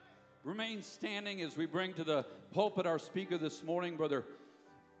Remain standing as we bring to the pulpit our speaker this morning. Brother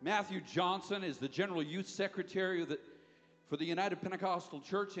Matthew Johnson is the General Youth Secretary for the United Pentecostal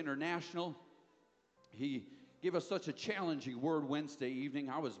Church International. He gave us such a challenging word Wednesday evening.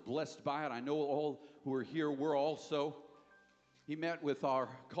 I was blessed by it. I know all who are here were also. He met with our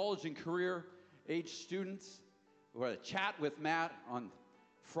college and career age students. We had a chat with Matt on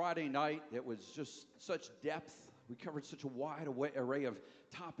Friday night. It was just such depth. We covered such a wide array of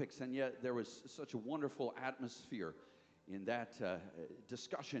topics, and yet there was such a wonderful atmosphere in that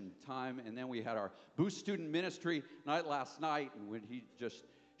discussion time. And then we had our Boost Student Ministry night last night, when he just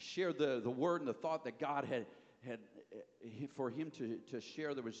shared the word and the thought that God had for him to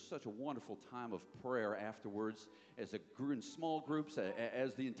share. There was such a wonderful time of prayer afterwards, as it grew in small groups,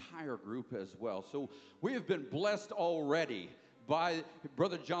 as the entire group as well. So we have been blessed already by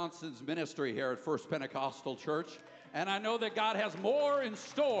Brother Johnson's ministry here at First Pentecostal Church. And I know that God has more in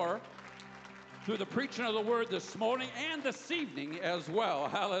store through the preaching of the word this morning and this evening as well.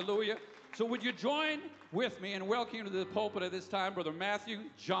 Hallelujah. So would you join with me in welcoming to the pulpit at this time Brother Matthew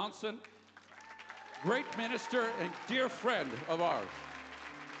Johnson, great minister and dear friend of ours.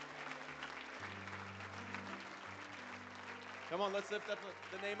 Come on, let's lift up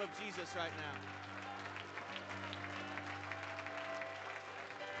the name of Jesus right now.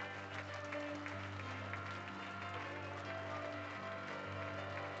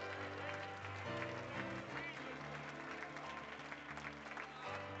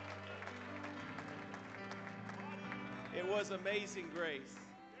 It was amazing grace.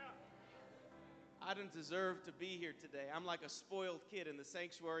 I didn't deserve to be here today. I'm like a spoiled kid in the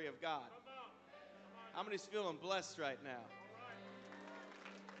sanctuary of God. How many's feeling blessed right now?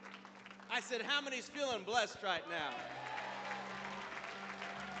 I said, how many's feeling blessed right now?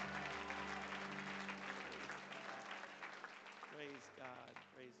 Praise God.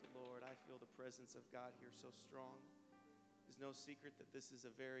 Praise the Lord. I feel the presence of God here so strong. It's no secret that this is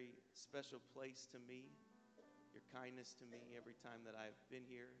a very special place to me. Your kindness to me every time that I've been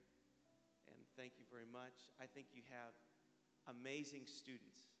here. And thank you very much. I think you have amazing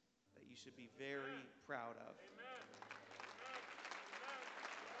students that you should be very proud of. Amen.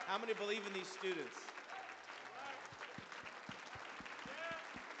 How many believe in these students?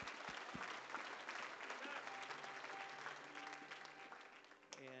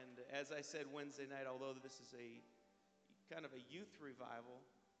 And as I said Wednesday night, although this is a kind of a youth revival,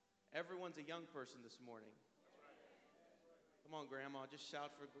 everyone's a young person this morning. Come on, Grandma, just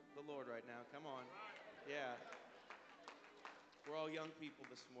shout for the Lord right now. Come on. Yeah. We're all young people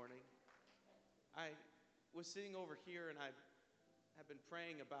this morning. I was sitting over here, and I have been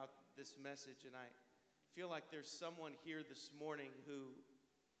praying about this message, and I feel like there's someone here this morning who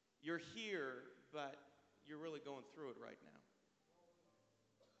you're here, but you're really going through it right now.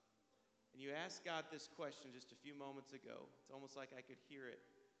 And you asked God this question just a few moments ago. It's almost like I could hear it.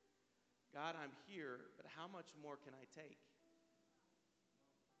 God, I'm here, but how much more can I take?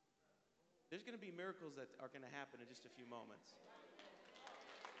 There's going to be miracles that are going to happen in just a few moments.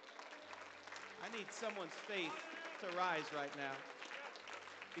 I need someone's faith to rise right now,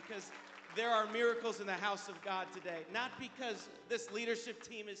 because there are miracles in the house of God today. Not because this leadership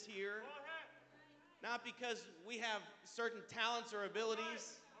team is here, not because we have certain talents or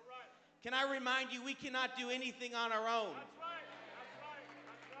abilities. Can I remind you, we cannot do anything on our own.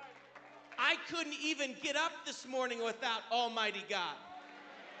 I couldn't even get up this morning without Almighty God.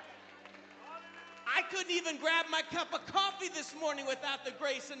 I couldn't even grab my cup of coffee this morning without the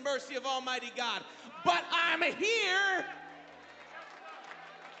grace and mercy of Almighty God. But I'm here.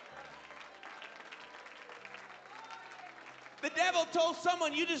 The devil told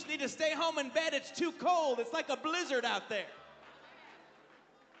someone, you just need to stay home in bed. It's too cold. It's like a blizzard out there.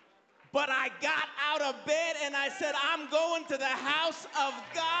 But I got out of bed and I said, I'm going to the house of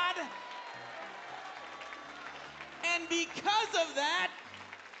God. And because of that,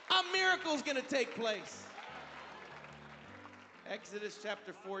 a miracle's going to take place. Exodus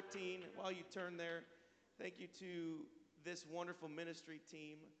chapter 14. While you turn there, thank you to this wonderful ministry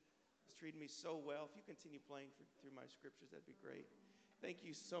team. It's treated me so well. If you continue playing through my scriptures, that'd be great. Thank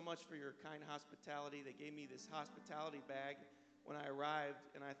you so much for your kind hospitality. They gave me this hospitality bag when I arrived,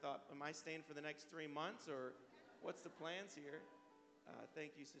 and I thought, am I staying for the next 3 months, or what's the plans here?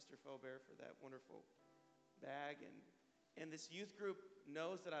 Thank you, Sister Faubert, for that wonderful bag. And this youth group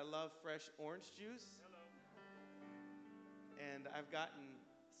knows that I love fresh orange juice. Hello. And I've gotten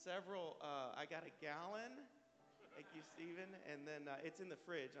several. I got a gallon. Thank you, Stephen. And then it's in the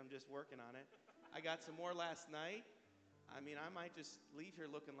fridge. I'm just working on it. I got some more last night. I mean, I might just leave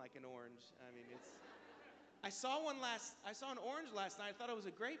here looking like an orange. I mean, I saw an orange last night. I thought it was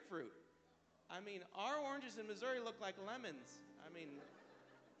a grapefruit. I mean, our oranges in Missouri look like lemons. I mean,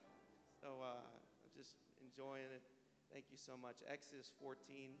 so just enjoying it. Thank you so much. Exodus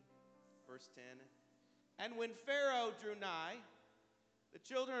 14, verse 10. And when Pharaoh drew nigh, the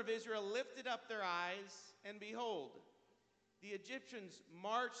children of Israel lifted up their eyes, and behold, the Egyptians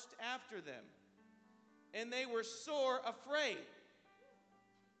marched after them, and they were sore afraid.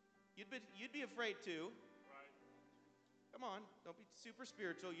 You'd be afraid too. Right. Come on, don't be super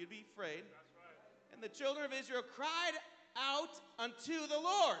spiritual. You'd be afraid. That's right. And the children of Israel cried out unto the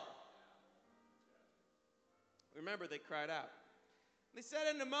Lord. Remember, they cried out. They said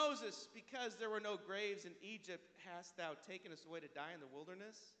unto Moses, because there were no graves in Egypt, hast thou taken us away to die in the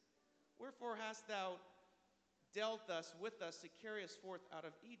wilderness? Wherefore hast thou dealt thus with us to carry us forth out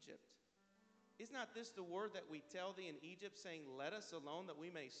of Egypt? Is not this the word that we tell thee in Egypt, saying, let us alone that we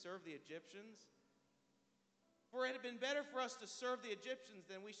may serve the Egyptians? For it had been better for us to serve the Egyptians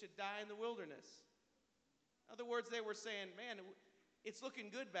than we should die in the wilderness. In other words, they were saying, man, it's looking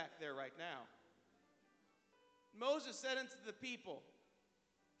good back there right now. Moses said unto the people,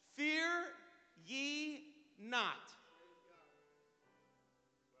 fear ye not.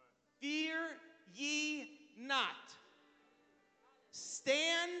 Fear ye not.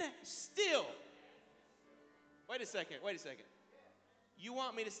 Stand still. Wait a second. You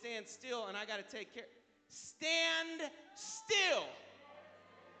want me to stand still and I got to take care. Stand still.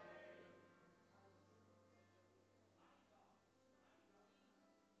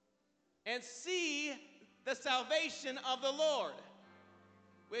 And see the salvation of the Lord,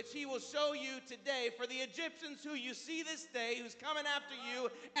 which he will show you today. For the Egyptians who you see this day, who's coming after you,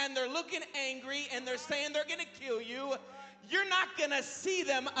 and they're looking angry, and they're saying they're going to kill you, you're not going to see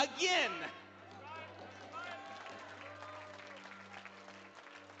them again.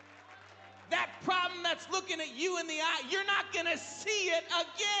 That problem that's looking at you in the eye, you're not going to see it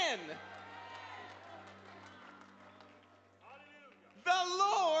again. The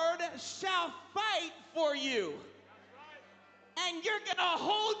Lord shall fight for you. And you're going to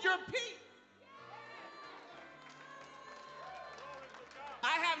hold your peace.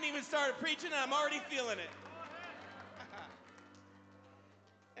 I haven't even started preaching and I'm already feeling it.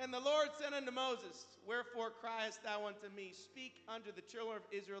 And the Lord said unto Moses, wherefore criest thou unto me? Speak unto the children of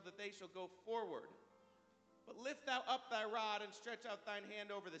Israel that they shall go forward. But lift thou up thy rod and stretch out thine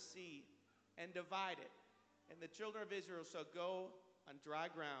hand over the sea and divide it. And the children of Israel shall go on dry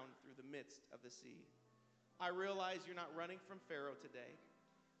ground through the midst of the sea. I realize you're not running from Pharaoh today.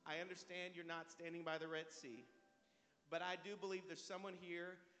 I understand you're not standing by the Red Sea. But I do believe there's someone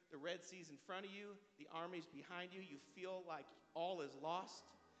here, the Red Sea's in front of you, the army's behind you, you feel like all is lost.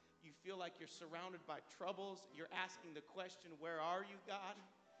 You feel like you're surrounded by troubles. You're asking the question, where are you, God?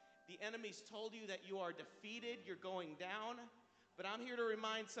 The enemy's told you that you are defeated, you're going down. But I'm here to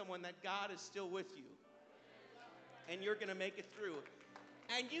remind someone that God is still with you. And you're going to make it through.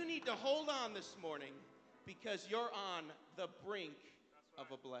 And you need to hold on this morning, because you're on the brink of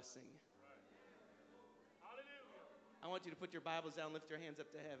a blessing. I want you to put your Bibles down, lift your hands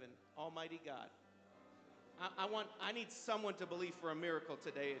up to heaven. Almighty God, I need someone to believe for a miracle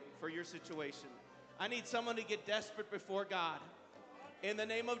today for your situation. I need someone to get desperate before God. In the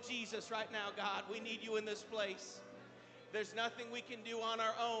name of Jesus right now, God, we need you in this place. There's nothing we can do on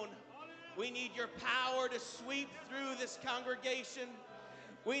our own. We need your power to sweep through this congregation.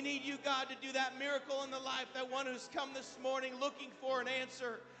 We need you, God, to do that miracle in the life, that one who's come this morning looking for an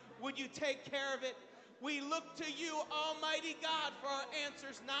answer. Would you take care of it? We look to you, Almighty God, for our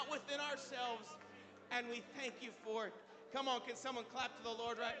answers, not within ourselves. And we thank you for it. Come on, can someone clap to the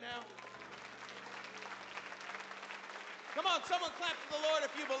Lord right now? Come on, someone clap to the Lord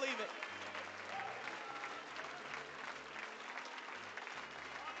if you believe it.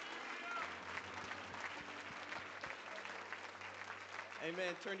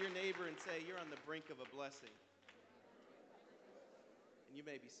 Amen. Turn to your neighbor and say, you're on the brink of a blessing. And you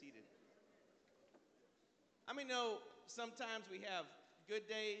may be seated. I mean, no, sometimes we have good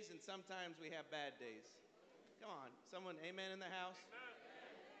days and sometimes we have bad days. Come on, someone, amen in the house?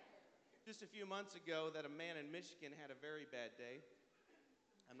 Amen. Just a few months ago that a man in Michigan had a very bad day.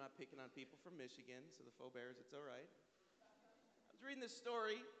 I'm not picking on people from Michigan, so the faux bears, it's all right. I was reading this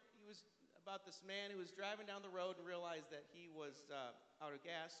story. He was about this man who was driving down the road and realized that he was out of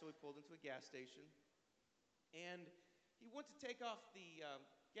gas, so he pulled into a gas station. And he went to take off the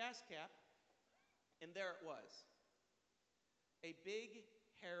gas cap, and there it was. A big,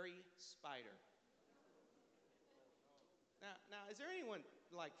 hairy spider. Now, is there anyone,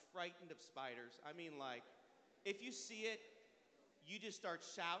 like, frightened of spiders? I mean, like, if you see it, you just start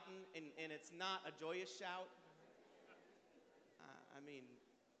shouting, and it's not a joyous shout. I mean,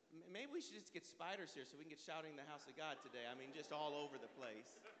 maybe we should just get spiders here so we can get shouting in the house of God today. I mean, just all over the place.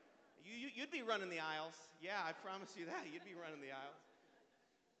 You'd be running the aisles. Yeah, I promise you that. You'd be running the aisles.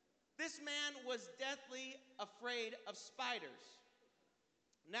 This man was deathly afraid of spiders.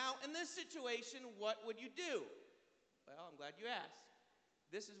 Now, in this situation, what would you do? Well, I'm glad you asked.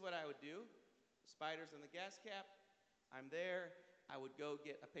 This is what I would do. The spider's on the gas cap. I'm there. I would go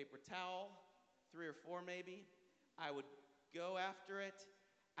get a paper towel, 3 or 4 maybe. I would go after it,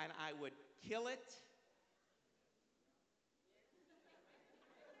 and I would kill it.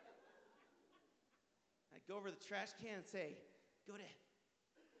 I'd go over to the trash can and say, go to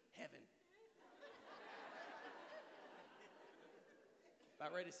heaven.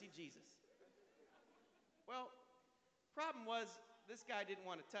 About ready to see Jesus. Well, problem was, this guy didn't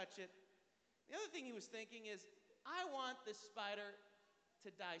want to touch it. The other thing he was thinking is, I want this spider to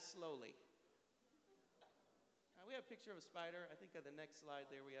die slowly. Now, we have a picture of a spider. I think on the next slide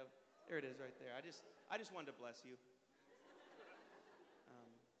there we have, there it is right there. I just wanted to bless you.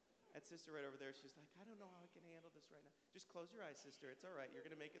 That sister right over there, she's like, I don't know how I can handle this right now. Just close your eyes, sister. It's all right. You're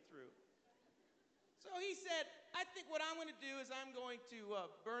going to make it through. So he said, I think what I'm going to do is I'm going to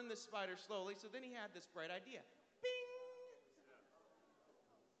burn this spider slowly. So then he had this bright idea. Bing!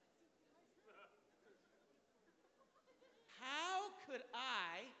 How could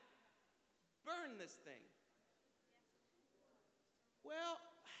I burn this thing? Well,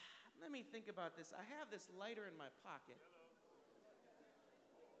 let me think about this. I have this lighter in my pocket.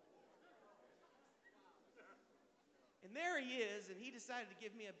 And there he is, and he decided to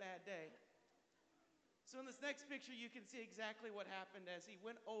give me a bad day. So in this next picture, you can see exactly what happened as he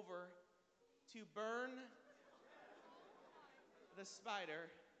went over to burn the spider.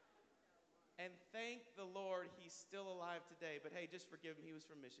 And thank the Lord he's still alive today. But hey, just forgive him. He was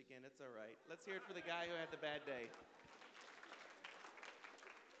from Michigan. It's all right. Let's hear it for the guy who had the bad day.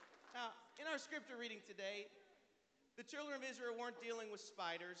 Now, in our scripture reading today, the children of Israel weren't dealing with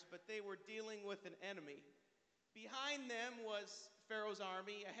spiders, but they were dealing with an enemy. Behind them was Pharaoh's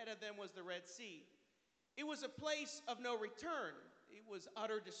army. Ahead of them was the Red Sea. It was a place of no return. It was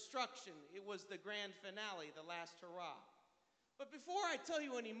utter destruction. It was the grand finale, the last hurrah. But before I tell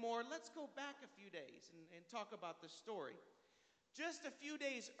you any more, let's go back a few days and talk about the story. Just a few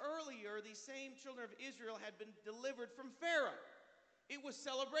days earlier, these same children of Israel had been delivered from Pharaoh. It was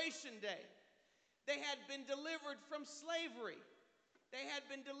Celebration Day. They had been delivered from slavery. They had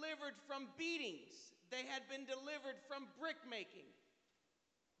been delivered from beatings. They had been delivered from brick making.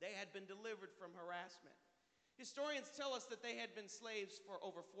 They had been delivered from harassment. Historians tell us that they had been slaves for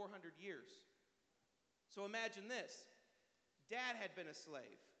over 400 years. So imagine this. Dad had been a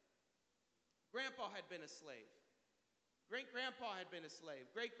slave. Grandpa had been a slave. Great-grandpa had been a slave.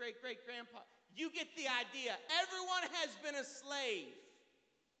 Great-great-great-grandpa. You get the idea. Everyone has been a slave.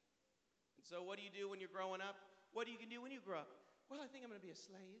 And so what do you do when you're growing up? What do you do when you grow up? Well, I think I'm going to be a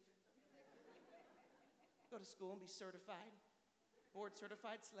slave. Go to school and be certified.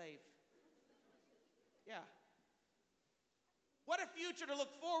 Board-certified slave. Yeah. What a future to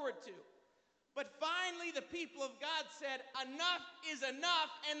look forward to. But finally, the people of God said, enough is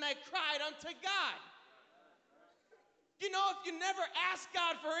enough, and they cried unto God. You know, if you never ask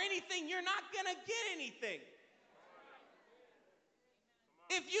God for anything, you're not going to get anything.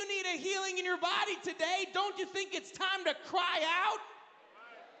 If you need a healing in your body today, don't you think it's time to cry out?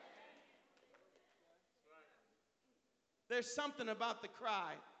 There's something about the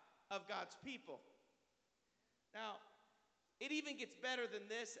cry of God's people. Now, it even gets better than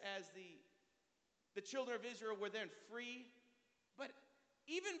this as the children of Israel were then free. But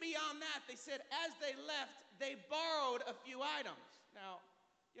even beyond that, they said as they left, they borrowed a few items. Now,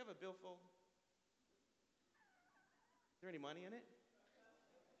 you have a billfold? Is there any money in it?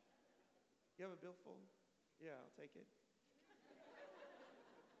 You have a billfold? Yeah, I'll take it.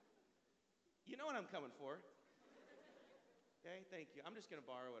 You know what I'm coming for. Okay, thank you. I'm just going to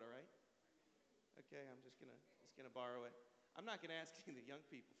borrow it, all right? Okay, I'm just gonna borrow it. I'm not going to ask any of the young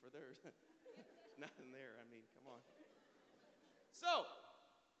people for theirs. There's nothing there. I mean, come on. So,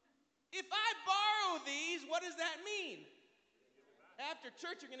 if I borrow these, what does that mean? After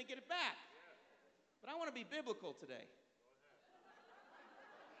church, you're going to get it back. But I want to be biblical today.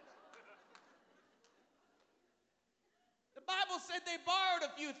 The Bible said they borrowed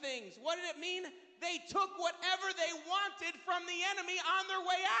a few things. What did it mean? They took whatever they wanted from the enemy on their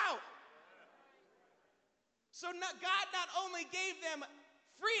way out. So God not only gave them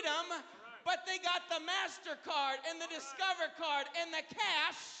freedom, but they got the MasterCard and the Discover card and the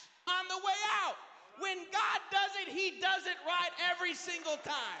cash on the way out. When God does it, he does it right every single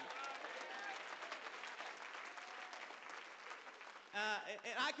time.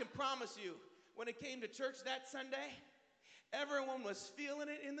 And I can promise you, when it came to church that Sunday, everyone was feeling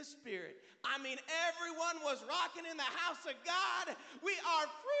it in the spirit. I mean, everyone was rocking in the house of God. We are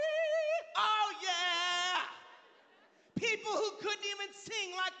free. Oh, yeah. People who couldn't even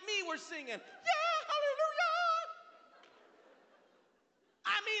sing like me were singing. Yeah, hallelujah.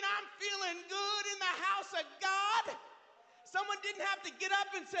 I mean, I'm feeling good in the house of God. Someone didn't have to get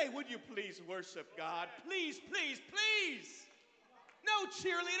up and say, would you please worship God? Please, please, please. No,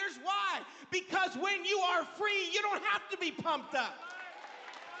 cheerleaders. Why? Because when you are free, you don't have to be pumped up.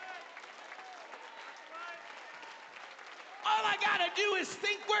 All I got to do is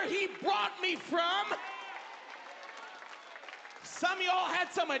think where he brought me from. Some of y'all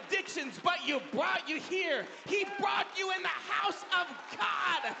had some addictions, but you brought you here. He brought you in the house of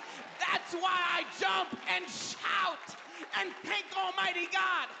God. That's why I jump and shout and thank Almighty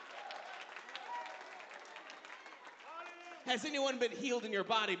God. Has anyone been healed in your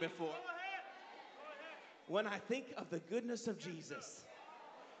body before? When I think of the goodness of Jesus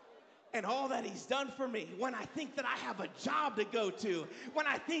and all that he's done for me, when I think that I have a job to go to, when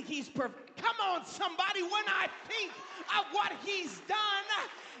I think he's come on somebody, when I think of what he's done,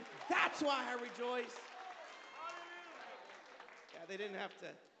 that's why I rejoice. Yeah, they didn't have to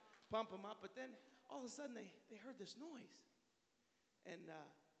pump him up, but then all of a sudden they heard this noise. And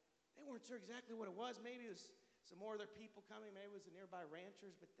they weren't sure exactly what it was. Maybe it was some more of their people coming. Maybe it was the nearby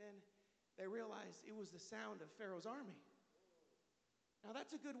ranchers. But then they realized it was the sound of Pharaoh's army. Now,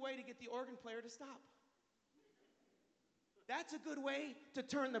 that's a good way to get the organ player to stop. That's a good way to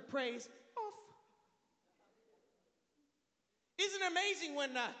turn the praise off. Isn't it amazing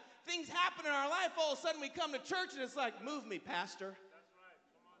when things happen in our life, all of a sudden we come to church and it's like, move me, pastor. That's right.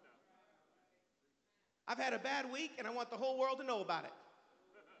 Come on now. I've had a bad week and I want the whole world to know about it.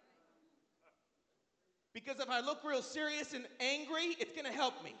 Because if I look real serious and angry, it's going to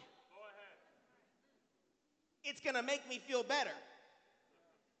help me. Go ahead. It's going to make me feel better.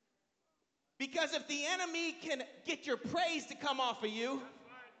 Because if the enemy can get your praise to come off of you, That's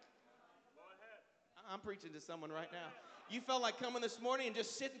right. Go ahead. I'm preaching to someone right now. You felt like coming this morning and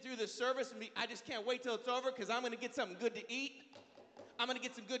just sitting through this service, and I just can't wait till it's over because I'm going to get something good to eat. I'm going to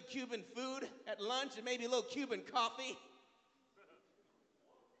get some good Cuban food at lunch and maybe a little Cuban coffee.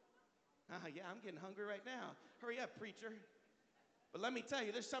 Yeah, I'm getting hungry right now. Hurry up, preacher. But let me tell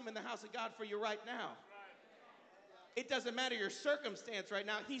you, there's something in the house of God for you right now. It doesn't matter your circumstance right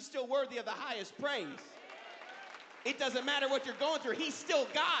now. He's still worthy of the highest praise. It doesn't matter what you're going through. He's still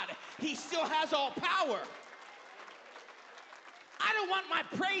God. He still has all power. I don't want my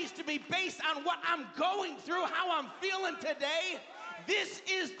praise to be based on what I'm going through, how I'm feeling today. This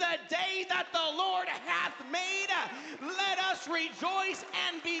is the day that the Lord hath made. Let us rejoice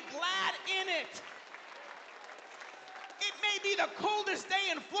and be glad in it. It may be the coldest day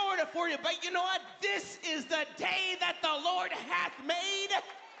in Florida for you, but you know what? This is the day that the Lord hath made.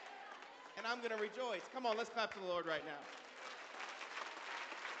 And I'm going to rejoice. Come on, let's clap to the Lord right now.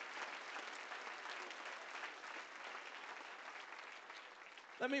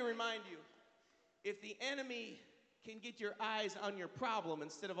 Let me remind you, if the enemy can get your eyes on your problem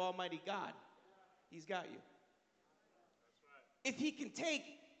instead of Almighty God, he's got you. That's right. If he can take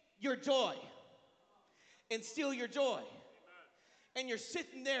your joy and steal your joy, Amen. and you're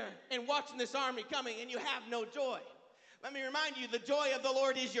sitting there and watching this army coming and you have no joy, let me remind you, the joy of the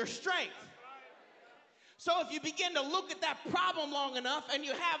Lord is your strength. So if you begin to look at that problem long enough and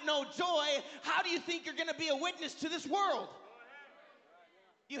you have no joy, how do you think you're going to be a witness to this world?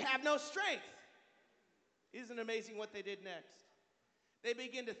 You have no strength. Isn't it amazing what they did next? They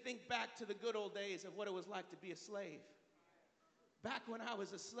begin to think back to the good old days of what it was like to be a slave. Back when I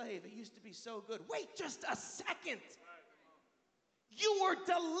was a slave, it used to be so good. Wait just a second. You were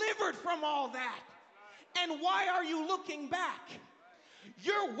delivered from all that. And why are you looking back?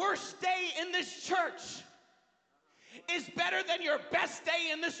 Your worst day in this church is better than your best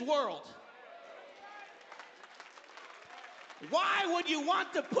day in this world. Why would you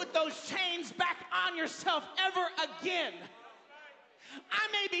want to put those chains back on yourself ever again? I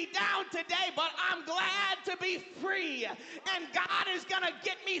may be down today, but I'm glad to be free. And God is going to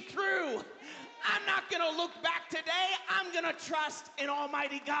get me through. I'm not going to look back today. I'm going to trust in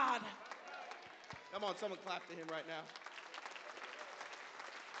Almighty God. Come on, someone clap to him right now.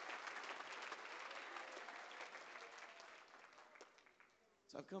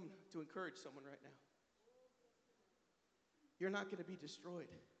 So I've come to encourage someone right now. You're not going to be destroyed.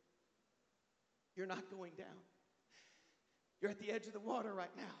 You're not going down. You're at the edge of the water right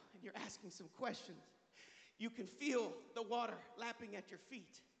now, and you're asking some questions. You can feel the water lapping at your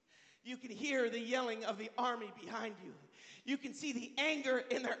feet. You can hear the yelling of the army behind you. You can see the anger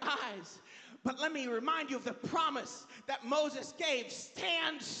in their eyes. But let me remind you of the promise that Moses gave.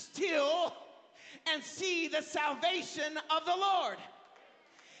 Stand still and see the salvation of the Lord.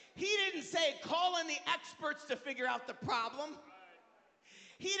 He didn't say call in the experts to figure out the problem.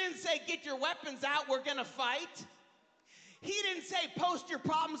 He didn't say get your weapons out, we're going to fight. He didn't say post your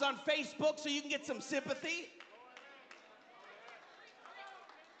problems on Facebook so you can get some sympathy.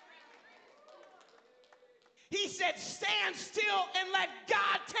 He said stand still and let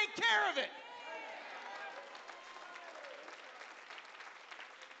God take care of it.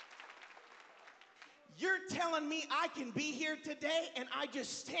 You're telling me I can be here today and I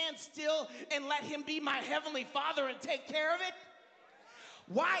just stand still and let him be my heavenly Father and take care of it?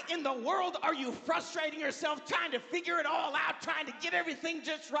 Why in the world are you frustrating yourself trying to figure it all out, trying to get everything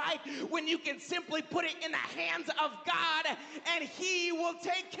just right, when you can simply put it in the hands of God and he will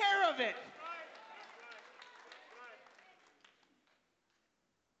take care of it?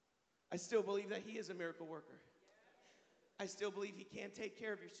 I still believe that he is a miracle worker. I still believe he can take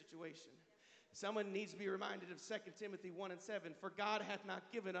care of your situation. Someone needs to be reminded of 2 Timothy 1:7. For God hath not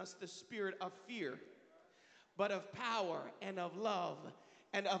given us the spirit of fear, but of power and of love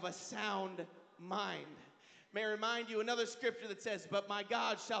and of a sound mind. May I remind you another scripture that says, but my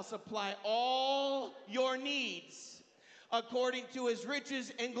God shall supply all your needs according to his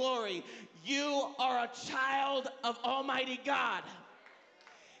riches and glory. You are a child of Almighty God.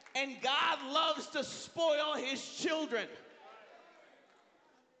 And God loves to spoil his children.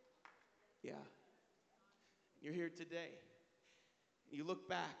 Yeah. You're here today. You look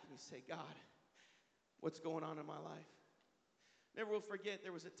back and you say, God, what's going on in my life? Never will forget,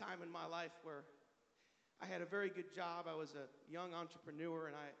 there was a time in my life where I had a very good job. I was a young entrepreneur,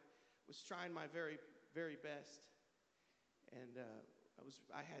 and I was trying my very, very best. And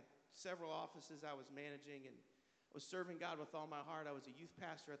I had several offices I was managing, and I was serving God with all my heart. I was a youth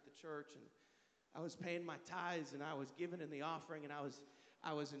pastor at the church, and I was paying my tithes, and I was giving in the offering, and I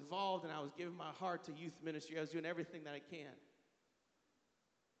was involved, and I was giving my heart to youth ministry. I was doing everything that I can.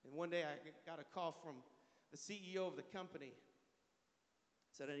 And one day I got a call from the CEO of the company.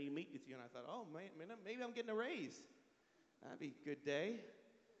 Said, I need to meet with you. And I thought, oh, man, maybe I'm getting a raise. That'd be a good day.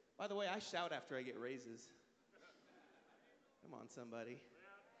 By the way, I shout after I get raises. Come on, somebody.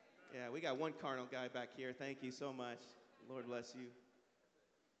 Yeah, we got one carnal guy back here. Thank you so much. Lord bless you.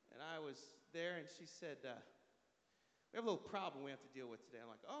 And I was there, and she said, we have a little problem we have to deal with today. I'm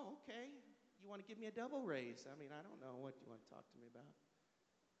like, oh, okay. You want to give me a double raise? I mean, I don't know what you want to talk to me about.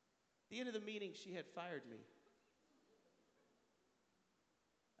 At the end of the meeting, she had fired me.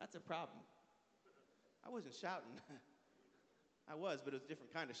 That's a problem. I wasn't shouting. I was, but it was a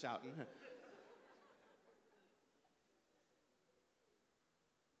different kind of shouting.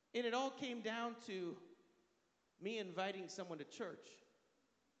 And it all came down to me inviting someone to church.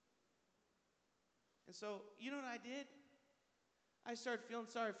 And so, you know what I did? I started feeling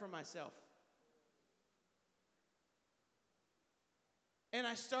sorry for myself. And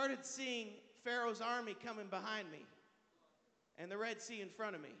I started seeing Pharaoh's army coming behind me and the Red Sea in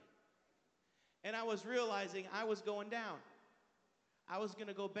front of me. And I was realizing I was going down. I was going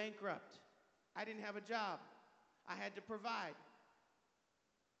to go bankrupt. I didn't have a job. I had to provide.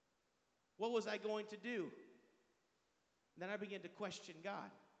 What was I going to do? And then I began to question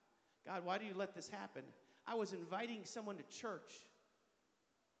God. God, why do you let this happen? I was inviting someone to church.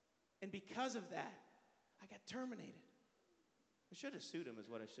 And because of that, I got terminated. I should have sued him is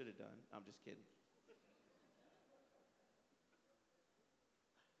what I should have done. I'm just kidding.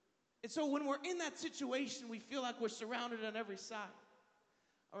 And so when we're in that situation, we feel like we're surrounded on every side.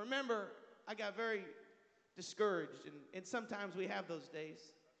 I remember I got very discouraged, and sometimes we have those days.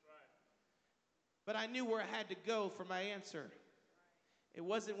 That's right. But I knew where I had to go for my answer. It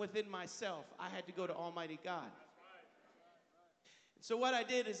wasn't within myself. I had to go to Almighty God. That's right. And so what I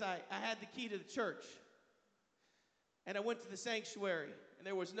did is I had the key to the church. And I went to the sanctuary, and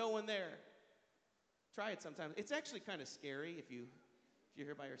there was no one there. Try it sometime. It's actually kind of scary if you're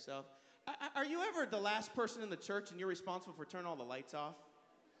here by yourself. Are you ever the last person in the church and you're responsible for turning all the lights off?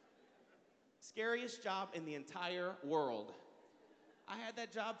 Scariest job in the entire world. I had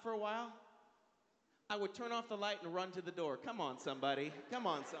that job for a while. I would turn off the light and run to the door. Come on, somebody. Come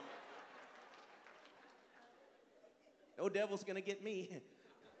on, somebody. No devil's going to get me.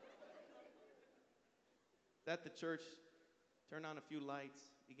 At the church, turned on a few lights,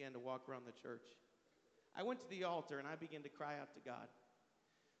 began to walk around the church. I went to the altar and I began to cry out to God.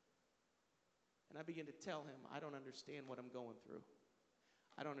 And I began to tell him, I don't understand what I'm going through.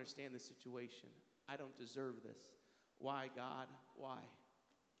 I don't understand the situation. I don't deserve this. Why, God? Why?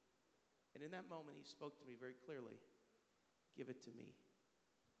 And in that moment, he spoke to me very clearly. Give it to me.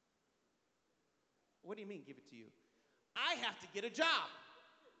 What do you mean, give it to you? I have to get a job.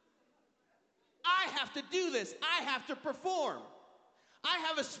 I have to do this. I have to perform. I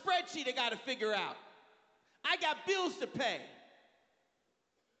have a spreadsheet I got to figure out. I got bills to pay.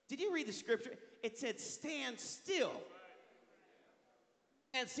 Did you read the scripture? It said, stand still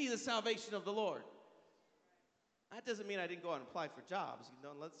and see the salvation of the Lord. That doesn't mean I didn't go out and apply for jobs.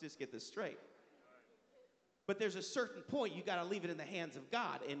 Let's just get this straight. But there's a certain point you got to leave it in the hands of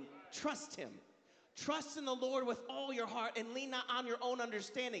God and trust him. Trust in the Lord with all your heart and lean not on your own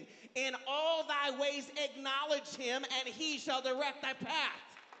understanding. In all thy ways acknowledge him, and he shall direct thy path.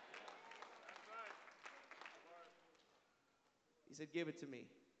 He said, give it to me.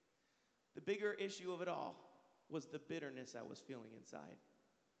 The bigger issue of it all was the bitterness I was feeling inside.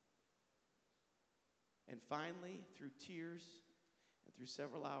 And finally, through tears and through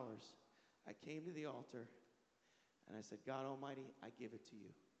several hours, I came to the altar and I said, God Almighty, I give it to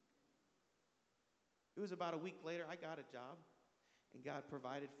you. It was about a week later, I got a job, and God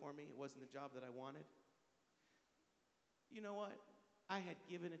provided for me. It wasn't the job that I wanted. You know what? I had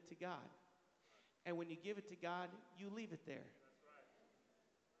given it to God. And when you give it to God, you leave it there.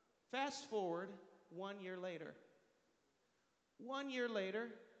 Fast forward 1 year later. 1 year later,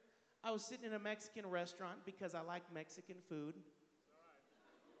 I was sitting in a Mexican restaurant because I like Mexican food.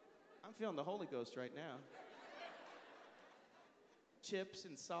 I'm feeling the Holy Ghost right now. Chips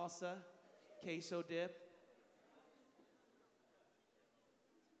and salsa, queso dip.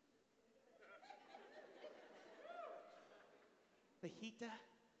 Fajita.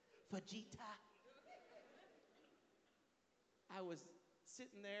 I was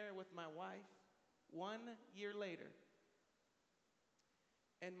sitting there with my wife 1 year later,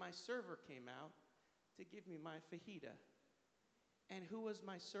 and my server came out to give me my fajita. And who was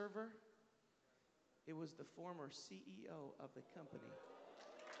my server? It was the former CEO of the company.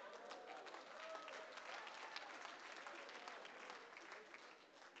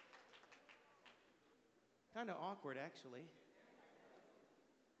 Kind of awkward, actually.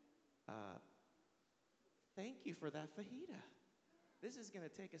 Thank you for that fajita. This is going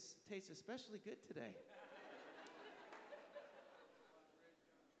to taste especially good today.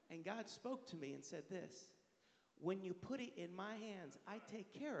 And God spoke to me and said this: when you put it in my hands, I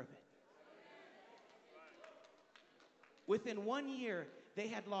take care of it. Within 1 year, they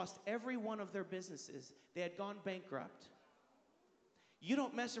had lost every one of their businesses. They had gone bankrupt. You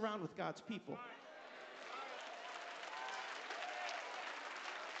don't mess around with God's people.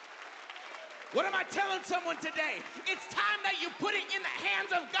 What am I telling someone today? It's time that you put it in the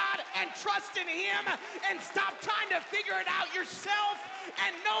hands of God and trust in him and stop trying to figure it out yourself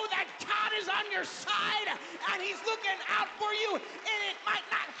and know that God is on your side and he's looking out for you, and it might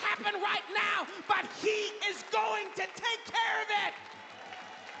not happen right now, but he is going to take care of it.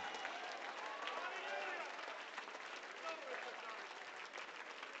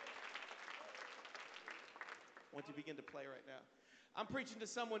 I want you to begin to play right now. I'm preaching to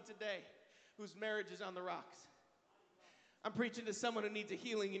someone today whose marriage is on the rocks. I'm preaching to someone who needs a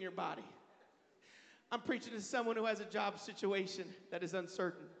healing in your body. I'm preaching to someone who has a job situation that is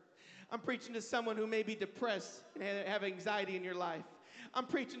uncertain. I'm preaching to someone who may be depressed and have anxiety in your life. I'm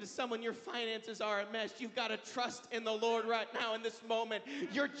preaching to someone, your finances are a mess. You've got to trust in the Lord right now in this moment.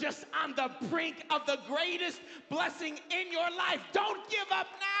 You're just on the brink of the greatest blessing in your life. Don't give up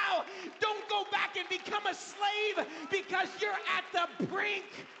now. Don't go back and become a slave, because you're at the brink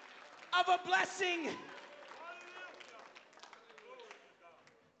of a blessing.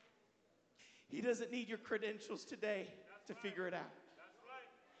 He doesn't need your credentials today to figure it out.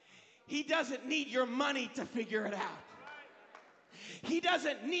 He doesn't need your money to figure it out. He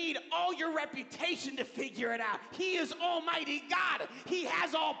doesn't need all your reputation to figure it out. He is Almighty God. He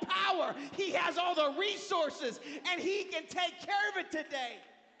has all power. He has all the resources, and he can take care of it today.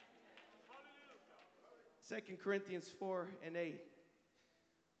 2 Corinthians 4:8.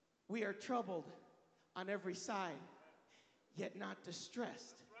 We are troubled on every side, yet not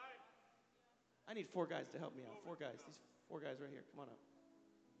distressed. I need 4 guys to help me out. 4 guys. These 4 guys right here. Come on up.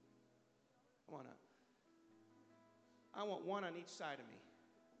 Come on up. I want 1 on each side of me.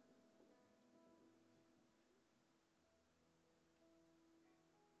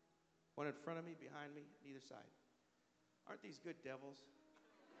 One in front of me, behind me, on either side. Aren't these good devils?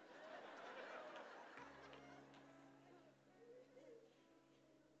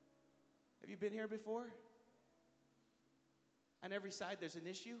 Have you been here before? On every side there's an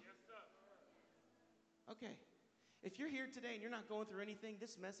issue? Yes, sir. Okay. If you're here today and you're not going through anything,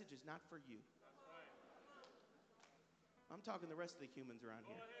 this message is not for you. That's right. I'm talking the rest of the humans around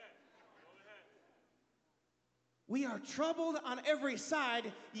here. Go ahead. Go ahead. We are troubled on every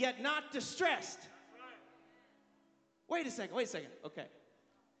side, yet not distressed. That's right. Wait a second. Okay.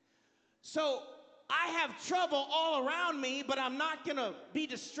 So I have trouble all around me, but I'm not going to be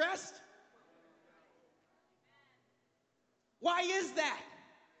distressed? Why is that?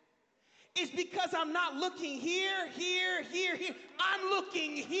 It's because I'm not looking here. I'm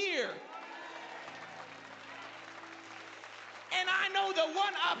looking here. And I know the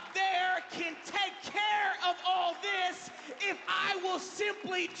one up there can take care of all this if I will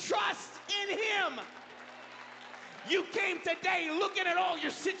simply trust in him. You came today looking at all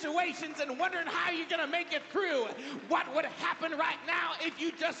your situations and wondering how you're going to make it through. What would happen right now if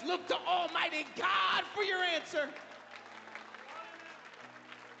you just looked to Almighty God for your answer?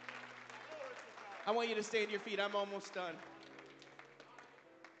 I want you to stay on your feet. I'm almost done.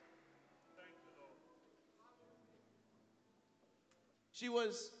 She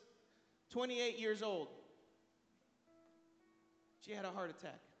was 28 years old. She had a heart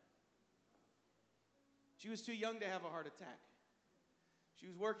attack. She was too young to have a heart attack. She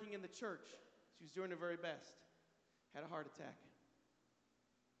was working in the church. She was doing her very best. Had a heart attack.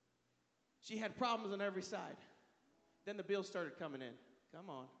 She had problems on every side. Then the bills started coming in.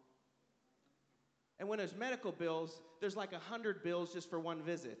 Come on. And when there's medical bills, there's like 100 bills just for one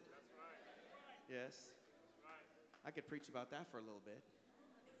visit. That's right. Yes. That's right. I could preach about that for a little bit.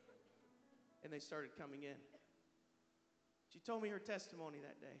 And they started coming in. She told me her testimony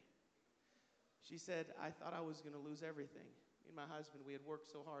that day. She said, I thought I was going to lose everything. Me and my husband, we had worked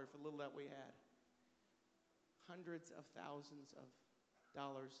so hard for the little that we had. Hundreds of thousands of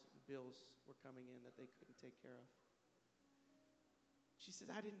dollars in bills were coming in that they couldn't take care of. She said,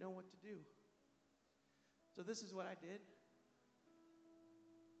 I didn't know what to do. So this is what I did.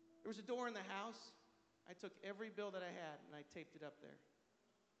 There was a door in the house. I took every bill that I had and I taped it up there.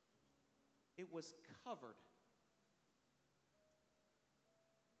 It was covered.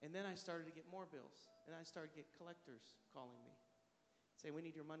 And then I started to get more bills. And I started to get collectors calling me. Say, we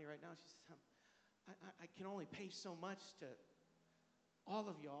need your money right now. She said, I can only pay so much to all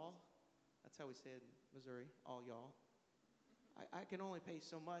of y'all. That's how we say it in Missouri, all y'all. I can only pay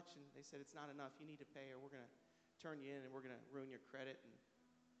so much. And they said, it's not enough. You need to pay or we're going to turn you in and we're going to ruin your credit. And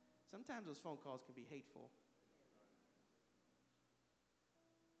sometimes those phone calls can be hateful.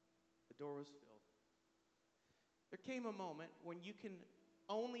 The door was filled. There came a moment when you can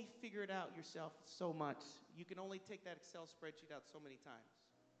only figure it out yourself so much. You can only take that Excel spreadsheet out so many times.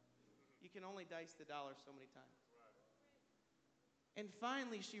 You can only dice the dollar so many times. And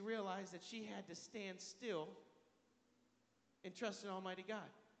finally, she realized that she had to stand still and trust in Almighty God.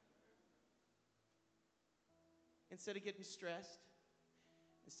 Instead of getting stressed,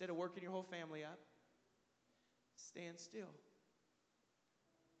 instead of working your whole family up, stand still.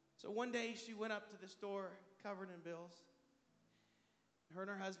 So one day she went up to the store covered in bills. Her and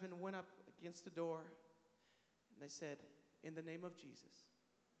her husband went up against the door and they said, in the name of Jesus,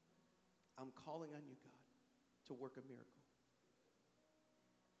 I'm calling on you, God, to work a miracle.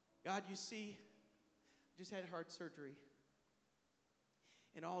 God, you see, I just had heart surgery.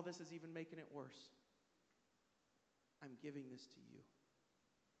 And all this is even making it worse. I'm giving this to you.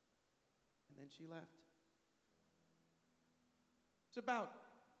 And then she left. It's about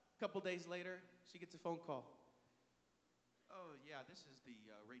a couple days later, she gets a phone call. Oh, yeah, this is the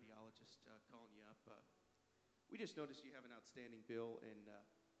radiologist calling you up. We just noticed you have an outstanding bill, and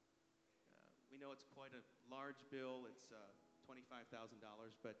we know it's quite a large bill. It's $25,000,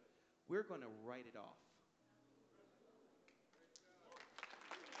 but we're going to write it off.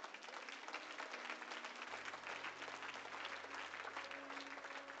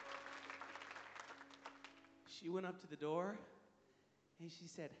 She went up to the door, and she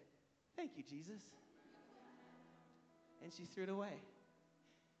said, thank you, Jesus. And she threw it away.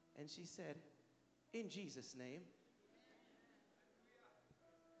 And she said, in Jesus' name,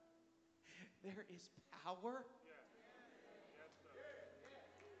 there is power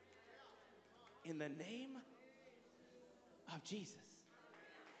in the name of Jesus.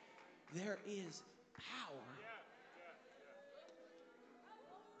 There is power.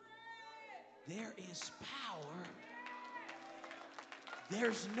 There is power.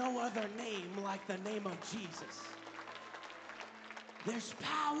 There's no other name like the name of Jesus. There's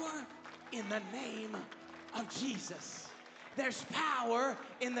power in the name of Jesus. There's power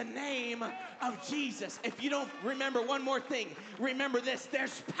in the name of Jesus. If you don't remember one more thing, remember this.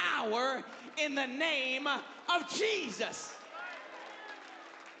 There's power in the name of Jesus.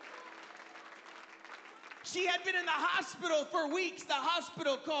 She had been in the hospital for weeks. The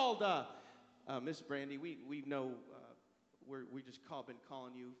hospital called Miss Brandy. We know we just been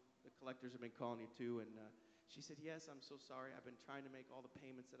calling you. The collectors have been calling you too. And she said, yes, I'm so sorry. I've been trying to make all the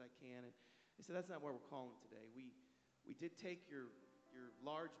payments that I can. And I said, that's not why we're calling today. We did take your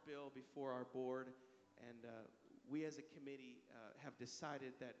large bill before our board, and we as a committee have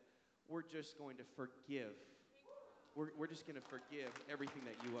decided that we're just going to forgive. We're just going to forgive everything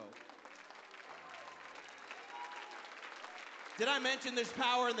that you owe. Did I mention there's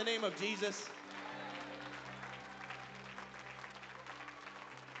power in the name of Jesus?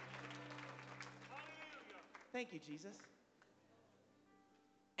 Thank you, Jesus.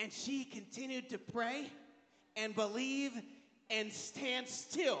 And she continued to pray and believe and stand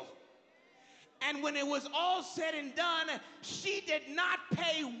still. And when it was all said and done, she did not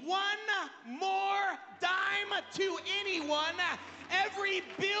pay one more dime to anyone. Every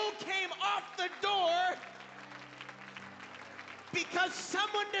bill came off the door because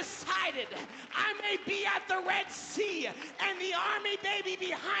someone decided, I may be at the Red Sea and the army may be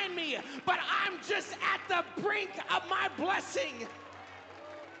behind me, but I'm just at the brink of my blessing.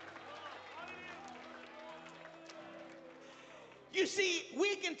 You see,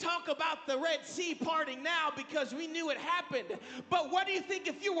 we can talk about the Red Sea parting now because we knew it happened. But what do you think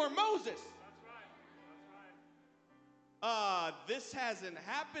if you were Moses? That's right. This hasn't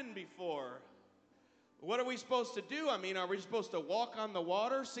happened before. What are we supposed to do? I mean, are we supposed to walk on the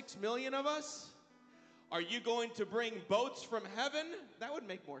water, 6 million of us? Are you going to bring boats from heaven? That would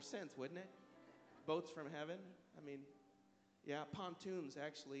make more sense, wouldn't it? Boats from heaven? I mean, yeah, pontoons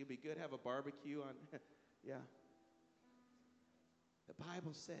actually would be good. Have a barbecue on, yeah. The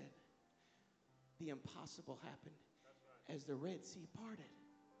Bible said the impossible happened as the Red Sea parted.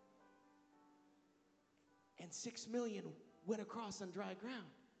 And 6 million went across on dry ground.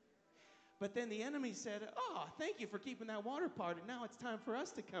 But then the enemy said, oh, thank you for keeping that water parted. Now it's time for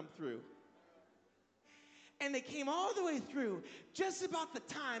us to come through. And they came all the way through. Just about the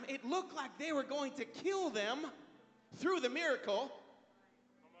time it looked like they were going to kill them through the miracle.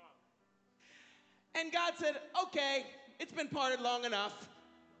 And God said, okay, it's been parted long enough.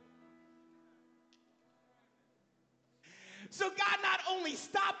 So God not only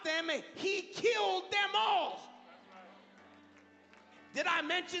stopped them, he killed them all. Did I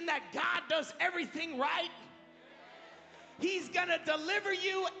mention that God does everything right? He's going to deliver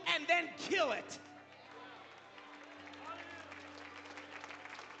you and then kill it.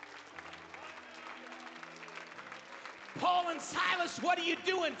 Paul and Silas, what are you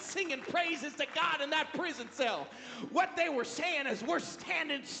doing singing praises to God in that prison cell? What they were saying is, we're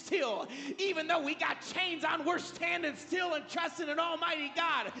standing still. Even though we got chains on, we're standing still and trusting in Almighty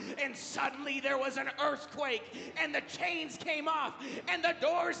God. And suddenly there was an earthquake, and the chains came off, and the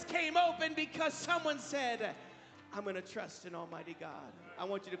doors came open because someone said, I'm going to trust in Almighty God. I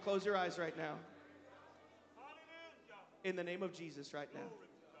want you to close your eyes right now. In the name of Jesus right now.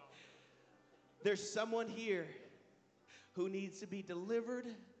 There's someone here who needs to be delivered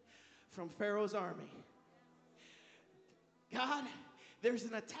from Pharaoh's army. God, there's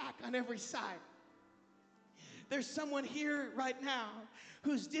an attack on every side. There's someone here right now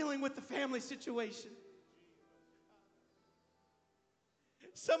who's dealing with the family situation.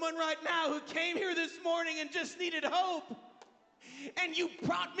 Someone right now who came here this morning and just needed hope. And you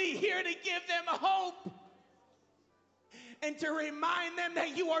brought me here to give them hope. And to remind them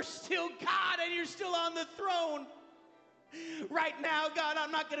that you are still God and you're still on the throne. Right now, God,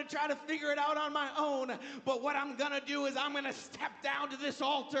 I'm not going to try to figure it out on my own, but what I'm going to do is I'm going to step down to this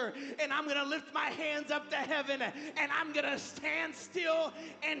altar and I'm going to lift my hands up to heaven and I'm going to stand still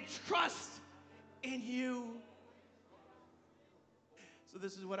and trust in you. So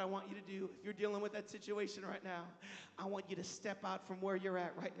this is what I want you to do. If you're dealing with that situation right now, I want you to step out from where you're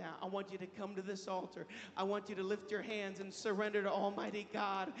at right now. I want you to come to this altar. I want you to lift your hands and surrender to Almighty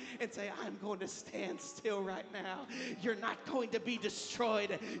God and say, I'm going to stand still right now. You're not going to be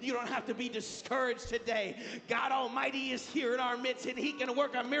destroyed. You don't have to be discouraged today. God Almighty is here in our midst and he can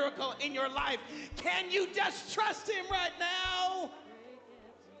work a miracle in your life. Can you just trust him right now?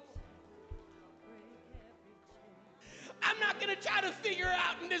 I'm not going to try to figure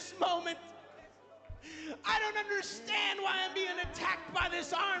out in this moment. I don't understand why I'm being attacked by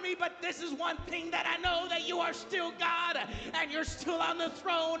this army, but this is one thing that I know, that you are still God and you're still on the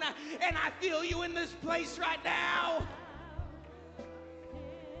throne, and I feel you in this place right now.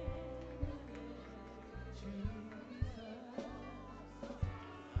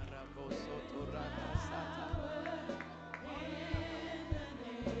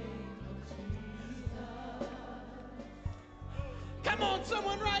 Come on,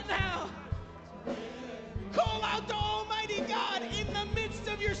 someone right now. Call out to Almighty God in the midst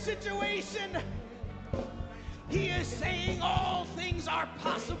of your situation. He is saying all things are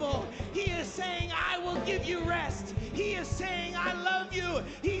possible. He is saying, I will give you rest. He is saying, I love you.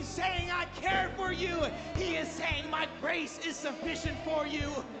 He's saying, I care for you. He is saying, my grace is sufficient for you.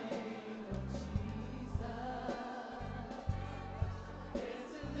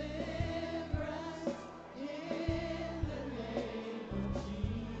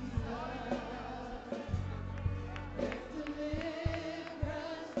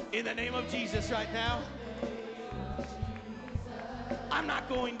 In the name of Jesus right now, I'm not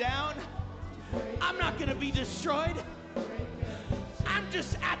going down. I'm not going to be destroyed. I'm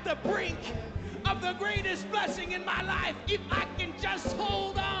just at the brink of the greatest blessing in my life. If I can just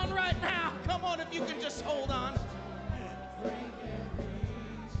hold on right now. Come on, if you can just hold on.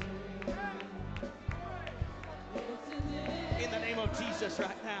 In the name of Jesus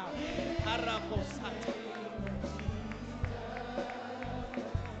right now.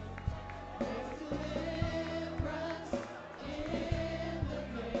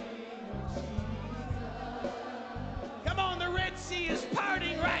 Come on, the Red Sea is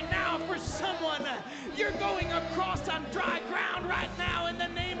parting right now for someone. You're going across on dry ground right now in the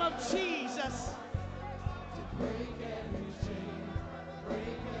name of Jesus.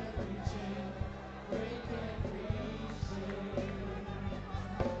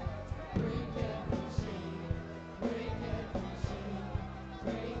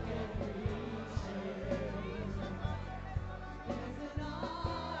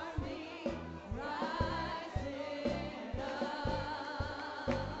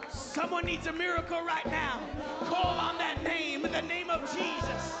 Someone needs a miracle right now. Call on that name, in the name of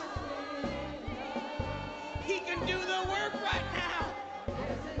Jesus. He can do the work right now.